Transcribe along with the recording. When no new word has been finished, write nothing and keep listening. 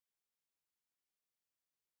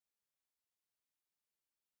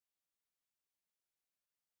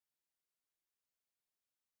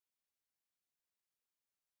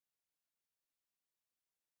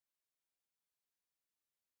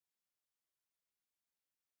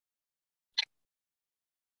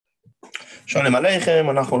שלום עליכם,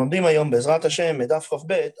 אנחנו לומדים היום בעזרת השם מדף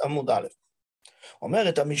כ"ב עמוד א'.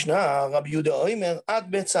 אומרת המשנה, רבי יהודה אומר,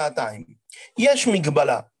 עד בצעתיים. יש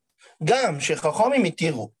מגבלה, גם שחכמים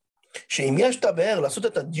התירו, שאם יש את הבאר לעשות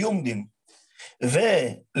את הדיומדים,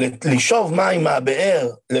 ולשאוב מים מהבאר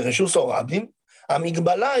לרשוס או רבים,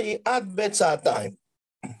 המגבלה היא עד בצעתיים.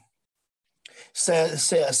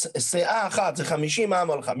 שאה אחת זה 50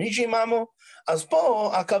 אמו על 50 אמו, אז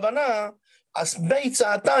פה הכוונה, אז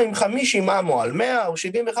בצעתיים 50 אמו על 100 או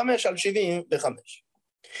 75 על 75.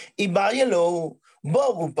 איבאי אלוהו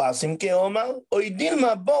בור ופסים כאומר, או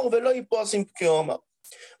ידילמה בור ולא יפוסים כאומר.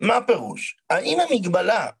 מה פירוש? האם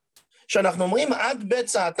המגבלה שאנחנו אומרים עד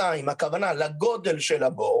בצעתיים, הכוונה לגודל של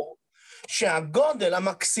הבור, שהגודל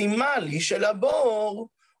המקסימלי של הבור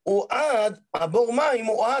הוא הבור מים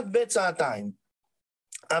הוא עד בצעתיים.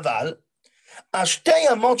 אבל השתי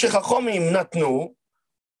אמות שחכמים נתנו,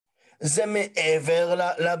 זה מעבר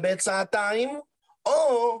לבצעתיים,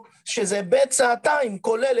 או שזה בצעתיים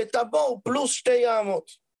כולל את הבור פלוס שתי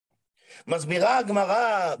אמות. מסבירה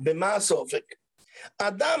הגמרא במה הסופק.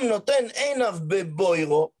 אדם נותן עיניו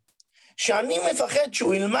בבוירו, שאני מפחד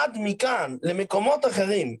שהוא ילמד מכאן למקומות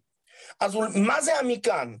אחרים. אז מה זה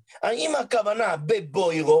המכאן? האם הכוונה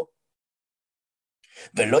בבוירו?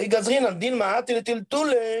 ולא יגזרין על דין מעטי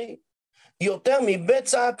לטלטולי יותר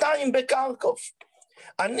מבצעתיים בקרקוף.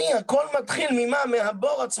 הכל מתחיל ממה?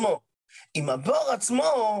 מהבור עצמו. עם הבור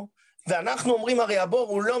עצמו, ואנחנו אומרים הרי הבור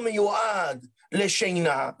הוא לא מיועד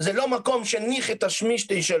לשינה, זה לא מקום שניח את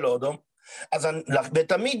השמישתי של אודום, אז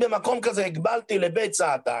ותמיד במקום כזה הגבלתי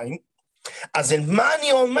לבצעתיים, אז מה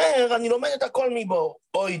אני אומר? אני לומד את הכל מבור.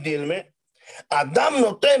 אוי דילמה, אדם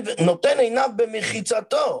נותן עיניו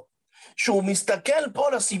במחיצתו, שהוא מסתכל פה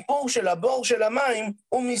לסיפור של הבור של המים,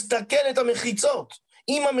 הוא מסתכל את המחיצות,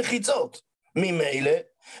 עם המחיצות. ממילא,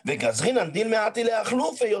 וגזרין הנדיל מעטי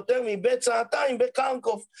להחלוף יותר מבצעתיים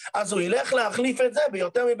בקרקוף. אז הוא ילך להחליף את זה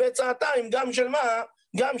ביותר מבצעתיים, גם של מה?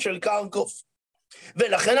 גם של קרקוף.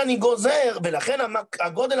 ולכן אני גוזר, ולכן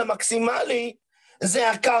הגודל המקסימלי זה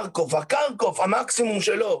הקרקוף. הקרקוף, המקסימום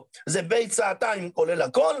שלו, זה בצעתיים כולל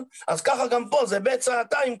הכל, אז ככה גם פה זה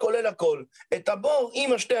בצעתיים כולל הכל. את הבור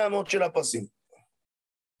עם השתי אמות של הפסים.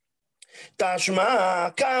 תשמע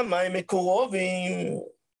כמה הם מקורבים,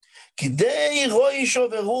 כדי רוישו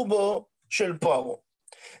ורובו של פרו.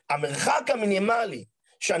 המרחק המינימלי,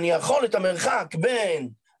 שאני יכול את המרחק בין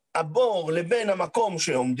הבור לבין המקום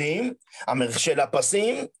שעומדים, של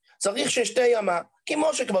הפסים, צריך ששתי אמה,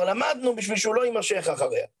 כמו שכבר למדנו בשביל שהוא לא יימשך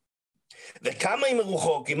אחריה. וכמה הם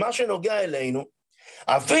רחוקים, מה שנוגע אלינו,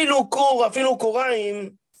 אפילו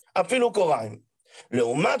קוריים.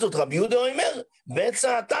 לעומת זאת רבי יהודה אומר,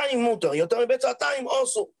 בצעתיים מותר, יותר מבצעתיים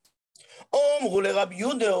אוסו. אומרו לרבי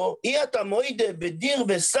יהודה, אי אתה מוידה בדיר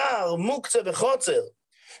ושר, מוקצה וחוצר,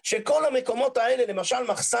 שכל המקומות האלה, למשל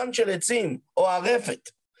מחסן של עצים, או הרפת,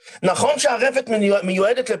 נכון שהרפת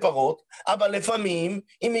מיועדת לפרות, אבל לפעמים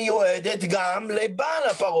היא מיועדת גם לבעל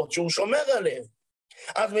הפרות, שהוא שומר עליהם.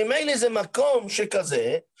 אז ממילא זה מקום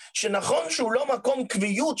שכזה, שנכון שהוא לא מקום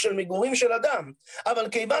קביעות של מגורים של אדם, אבל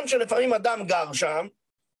כיוון שלפעמים אדם גר שם,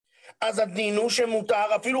 אז הדין הוא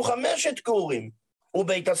שמותר אפילו 5 קורים,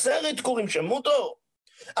 ובית 10 קורים שמותר.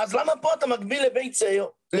 אז למה פה אתה מקביל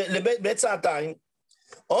לבצעתיים?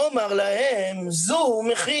 אומר להם, זו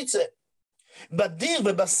מחיצה. בדיר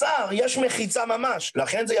ובשר יש מחיצה ממש,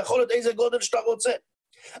 לכן זה יכול להיות איזה גודל שאתה רוצה.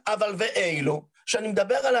 אבל ואילו, שאני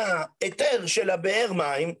מדבר על היתר של הבאר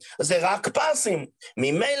מים, זה רק פסים.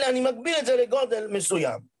 ממילא אני מגביל את זה לגודל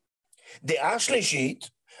מסוים. דעה שלישית,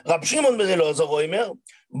 רב שמעון בן אלעזר אומר,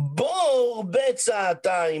 בור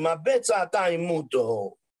בצעתיים, הבצעתיים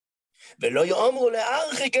מותר. ולא יאמרו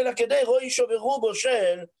להרחיק אלא כדי רוישו ורובו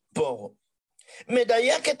של פורו.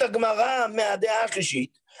 מדייקת הגמרא מהדעה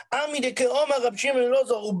השלישית, עמי דכאומר רב שמעון בן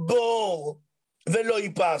אלעזר בור ולא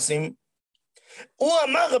יפסים. הוא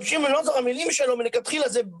אמר, רב שמעון בן אלעזר, המילים שלו מלכתחילה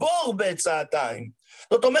זה בור בצעתיים.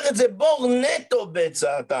 זאת אומרת, זה בור נטו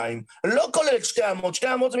בצעתיים. לא כולל את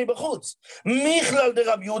שתי אמות זה מבחוץ. מכלל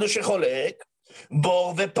דרב יהודה שחולק,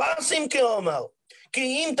 בור ופסים כאומר. כי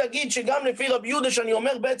אם תגיד שגם לפי רב יהודה שאני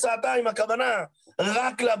אומר בצעתיים, הכוונה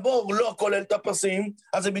רק לבור לא כולל את הפסים,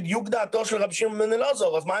 אז זה בדיוק דעתו של רב שמעון בן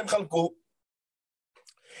אלעזר, אז מה הם חלקו?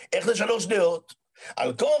 איך זה 3 דעות?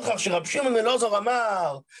 על כורך שרב שמעון בן אלעזר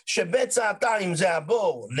אמר שבצעתיים זה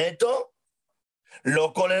הבור נטו,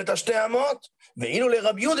 לא כולל את השתי אמות, ואילו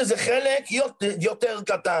לרב יהודה זה חלק יותר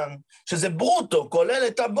קטן, שזה ברוטו, כולל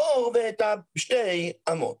את הבור ואת השתי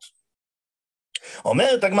אמות.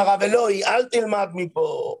 אומרת הגמרא, ולא, אל תלמד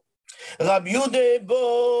מפה, רב יהודה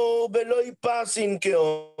בור ולא יפסים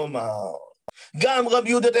כאומר. גם רב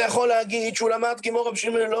יהודה אתה יכול להגיד שהוא למד כמו רב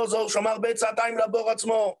שמעון בן אלעזר, שמר ביצתיים לבור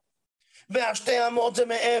עצמו, והשתי אמות זה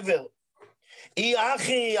מעבר. אי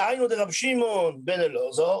אחי, היינו דרב שמעון בן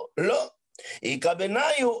אלעזר, לא. איכא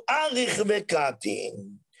בניו אריך וקטין.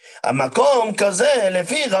 המקום כזה,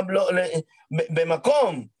 לפי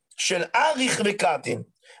במקום של אריך וקטין.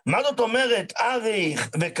 מה זאת אומרת אריך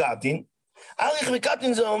וקטין? אריך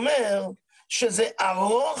וקטין זה אומר שזה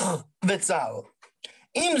ארוך וצר.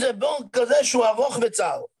 אם זה בור כזה שהוא ארוך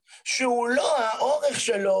וצר, שהוא לא, האורך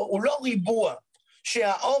שלו הוא לא ריבוע,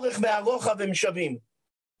 שהאורך והרוחב הם שווים.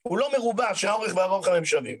 הוא לא מרובע שהאורך והרוחב הם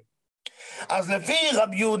שווים. אז לפי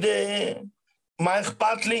רב יהודה, מה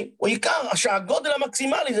אכפת לי? הוא עיקר שהגודל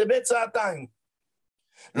המקסימלי זה ביצתיים.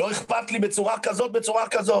 לא אכפת לי בצורה כזאת, בצורה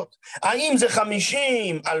כזאת. האם זה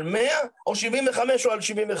 50 על 100 או 75 או על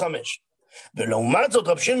 75? ולעומת זאת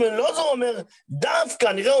רב שמעון בן אלעזר אומר, דווקא,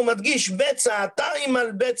 נראה הוא מדגיש ביצתיים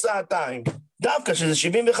על ביצתיים. דווקא שזה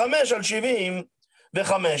 75 על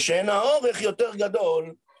 75, שאין האורך יותר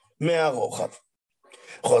גדול מהרוחב.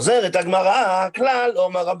 חוזרת הגמרא, כלל,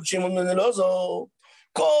 אומר רב שמעון בן אלעזר,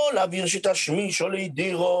 כל אוויר שתשמישו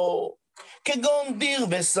לדירו, כגון דיר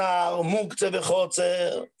ושר, מוקצה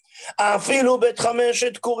וחוצר, אפילו בית 5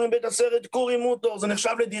 קורים, בית 10 קורים מותר, זה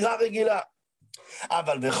נחשב לדירה רגילה.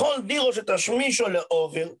 אבל בכל דירו שתשמישו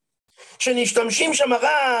לאובר, שנשתמשים שם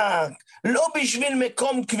רק לא בשביל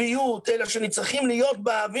מקום קביעות, אלא שנצטרכים להיות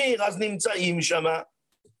באוויר, אז נמצאים שם.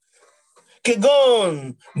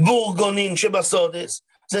 כגון בורגונין שבסודס,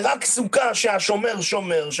 זה רק סוכה שהשומר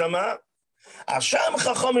שומר שם, אז שם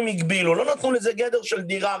חכמים הגבילו, לא נתנו לזה גדר של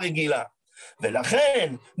דירה רגילה.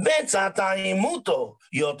 ולכן ביצתיים מותו,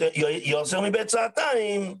 יוסר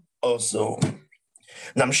מביצתיים אוסור.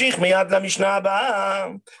 נמשיך מיד למשנה הבאה.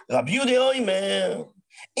 רב יהודה אומר,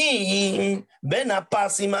 אם בין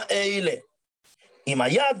הפסים האלה, אם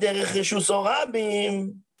היה דרך רשוס או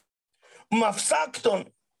רבים, מפסקתון,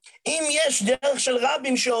 אם יש דרך של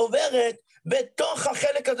רבים שעוברת בתוך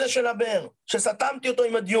החלק הזה של הבאר, שסתמתי אותו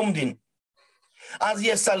עם הדיומדין, אז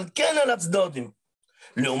יסלקן על הצדודים.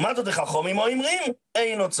 לעומת זאת החכמים אומרים,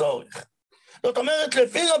 אינו צורך. זאת אומרת,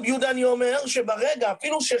 לפי רב יהודה אני אומר שברגע,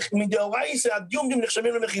 אפילו שמדאורייתא הדיומדים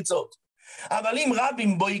נחשבים למחיצות, אבל אם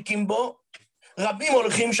רבים בויקים בו, רבים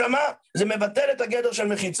הולכים שמה, זה מבטל את הגדר של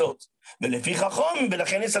מחיצות. ולפי חכמים,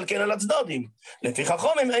 ולכן יסלקן על הצדודים. לפי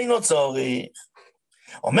חכמים אינו צורך.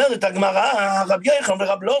 אומרת הגמרא, רב יוחנן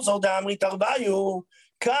ורב אלעזר דאמרית ארבעיו,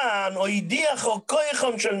 כאן או הדיח או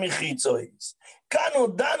כוחם של מחיצויס. כאן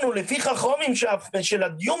הודענו לפי חכמים של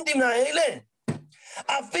הדיומדים האלה,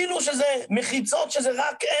 אפילו שזה מחיצות, שזה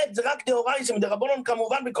רק עד, זה רק דאורייתא, מדרבנן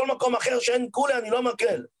כמובן בכל מקום אחר שאין כולי, אני לא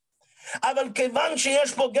מקל. אבל כיוון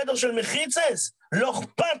שיש פה גדר של מחיצס, לא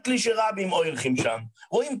אכפת לי שרבים הולכים שם.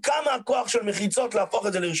 רואים כמה הכוח של מחיצות להפוך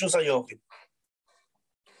את זה לרשוס היוחד.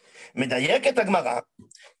 מדייקת הגמרא,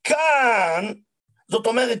 כאן, זאת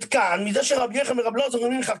אומרת כאן, מזה שרב יוחנן ורב אלעזר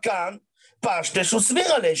אומרים לך כאן, פשטש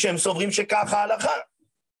וסביר עליה, שהם סוברים שככה ההלכה.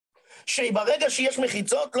 שברגע שיש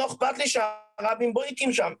מחיצות, לא אכפת לי שהרבים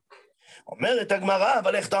בויקים שם. אומרת הגמרא,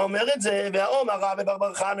 אבל איך אתה אומר את זה? והאומר רב בר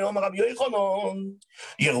בר חנא, אומר רב יוחנן,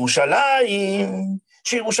 ירושלים,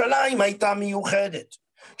 שירושלים הייתה מיוחדת,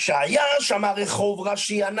 שהיה שם רחוב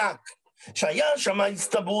ראשי ענק, שהיה שם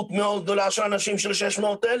הסתברות מאוד גדולה של אנשים של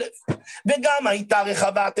 600,000, וגם הייתה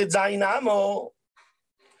רחבת את זין עמו.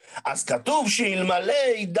 אז כתוב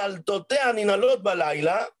שאלמלא דלתותיה ננעלות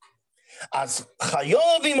בלילה, אז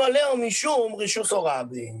חיוב ימלאו משום רשוס או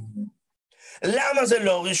רבים. למה זה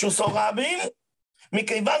לא רשוס או רבים?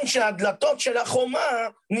 מכיוון שהדלתות של החומה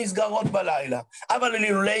נסגרות בלילה. אבל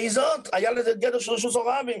לולא זאת, היה לזה גדר של רשוס או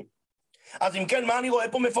רבים. אז אם כן, מה אני רואה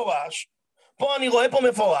פה מפורש? פה אני רואה פה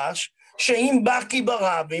מפורש, שאם בקי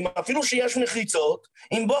ברבים, אפילו שיש מחיצות,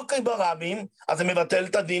 אם בקי ברבים, אז זה מבטל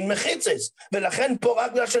את הדין מחיצס. ולכן פה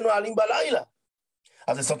רק בגלל שנועלים בלילה.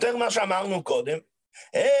 אז זה סותר מה שאמרנו קודם.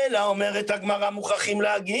 אלא אומרת הגמרא מוכרחים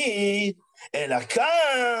להגיד, אלא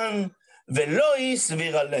כאן, ולא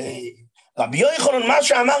יסביר עלי. רבי יוחנן, מה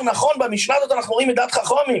שאמר נכון במשנה הזאת, אנחנו רואים את דעת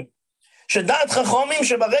חכמים. שדעת חכמים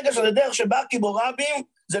שברגע שזה דרך שבקי בו רבים,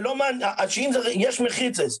 זה לא שאם יש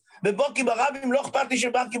מחיצס, ובוקי ברבים לא אכפת לי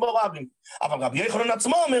שבקי בו רבים. אבל רבי יוחנן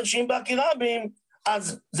עצמו אומר שאם בקי רבים,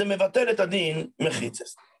 אז זה מבטל את הדין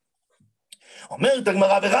מחיצס. אומרת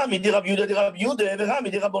הגמרא, ורמי די רב יהודה די רב יהודה, ורמי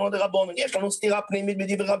די רבונו די רבונון. יש לנו סתירה פנימית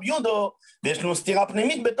בדברי רב יהודה, ויש לנו סתירה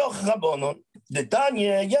פנימית בתוך רבונון.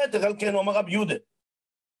 דתניא יתר על כן אומר רב יהודה.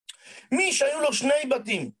 מי שהיו לו שני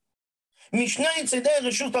בתים, משני צידי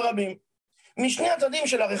רשות הרבים, משני הצדים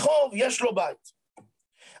של הרחוב יש לו בית.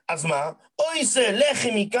 אז מה? או יישא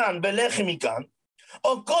לחי מכאן ולחי מכאן,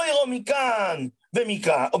 או קוירו מכאן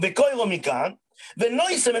ומכאן, או בקוירו מכאן,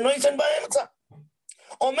 ונויסן ונויסן באמצע.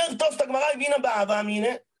 אומר תוספות הגמרא הבינה בהווה אמינא,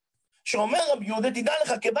 שאומר רבי יהודה, תדע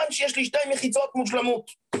לך, כיוון שיש לי שתי מחיצות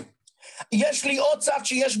מושלמות, יש לי עוד צד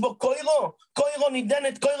שיש בו קוירו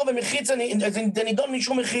נידנת, קוירו ומחיצה, זה נידון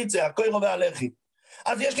משום מחיצה, הקוירו והלחי.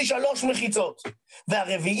 אז יש לי 3 מחיצות,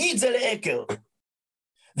 והרביעית זה לעקר.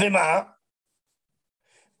 ומה?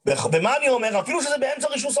 ומה אני אומר? אפילו שזה באמצע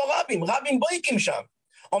רשוס או רבים בויקים שם.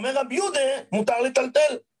 אומר רבי יהודה, מותר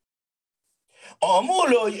לטלטל. אמרו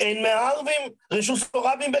לו, אין מערבים רשוס או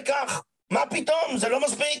רבים בכך. מה פתאום? זה לא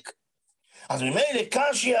מספיק. אז ממילא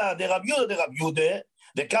קשיא דרבי יהודה,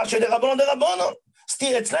 וקשיא דרבנן דרבנן.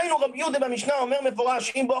 אצלנו רבי יהודה במשנה אומר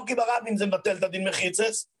מפורש, אם בוקי ברבים זה מבטל את הדין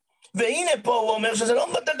מחיצס, והנה פה הוא אומר שזה לא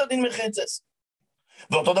מבטל את הדין מחיצס.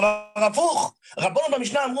 ואותו דבר הפוך, רבנן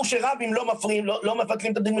במשנה אמרו שרבים לא מפריעים, לא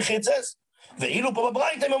מבטלים את הדין מחיצס, ואילו פה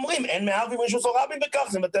בברייתא הם אומרים, אין מערבים רשוס או רבים בכך,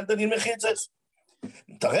 זה מבטל את הדין מחיצס.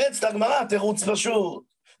 תרץ את הגמרא, תירוץ פשוט.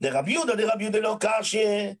 דרבי יהודה לא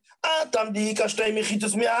קשיא, תמדיקה שתי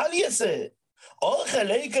מחיצות מעל יסה. או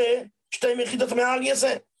חלקה שתי מחיצות מעל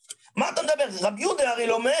יסה. מה אתה מדבר? רבי יהודה הרי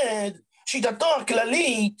לומד שיטתו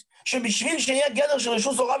הכללית, שבשביל שיהיה גדר של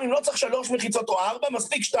רשוס או רבים לא צריך 3 מחיצות או 4,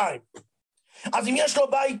 מספיק 2. אז אם יש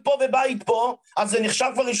לו בית פה ובית פה, אז זה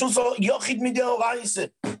נחשב כבר רשוס או יוחיד מדאורייסה.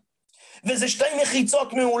 וזה 2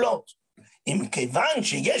 מחיצות מעולות. אם כיוון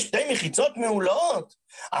שיש 2 מחיצות מעולות,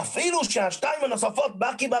 אפילו שהשתיים הנוספות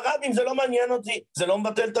בקי ברבים זה לא מעניין אותי, זה לא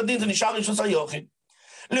מבטל את הדין, זה נשאר רשוס היוחיד.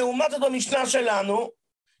 לעומת זאת במשנה שלנו,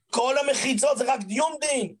 כל המחיצות זה רק דיום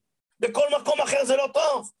דין, בכל מקום אחר זה לא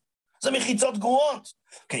טוב, זה מחיצות גרועות.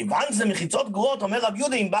 כיוון שזה מחיצות גרועות, אומר רבי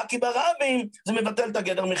יהודה, אם בקי ברבים, זה מבטל את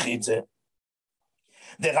הגדר מחיצה.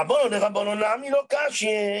 דרבנן נמי לא קשיא,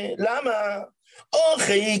 למה?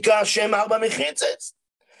 אוכי כשם 4 מחיצס.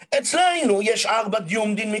 אצלנו יש 4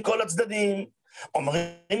 דיום דין מכל הצדדים.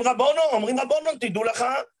 אומרים רבנן, תדעו לך,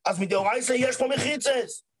 אז מדאורייסה יש פה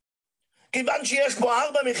מחיצס. כיוון שיש פה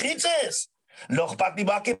 4 מחיצס, לא אכפת לי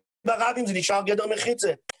בקי ברבים, זה נשאר גדר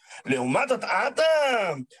מחיצה. לעומת זאת,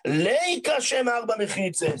 ליקה שם 4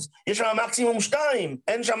 מחיצס, יש שם מקסימום 2,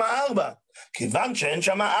 אין שם 4. כיוון שאין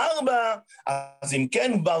שם 4, אז אם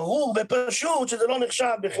כן ברור ופשוט שזה לא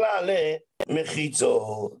נחשב בכלל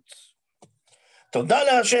למחיצות. תודה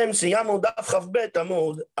להשם, סיימנו דף כ"ב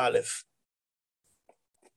עמוד א'.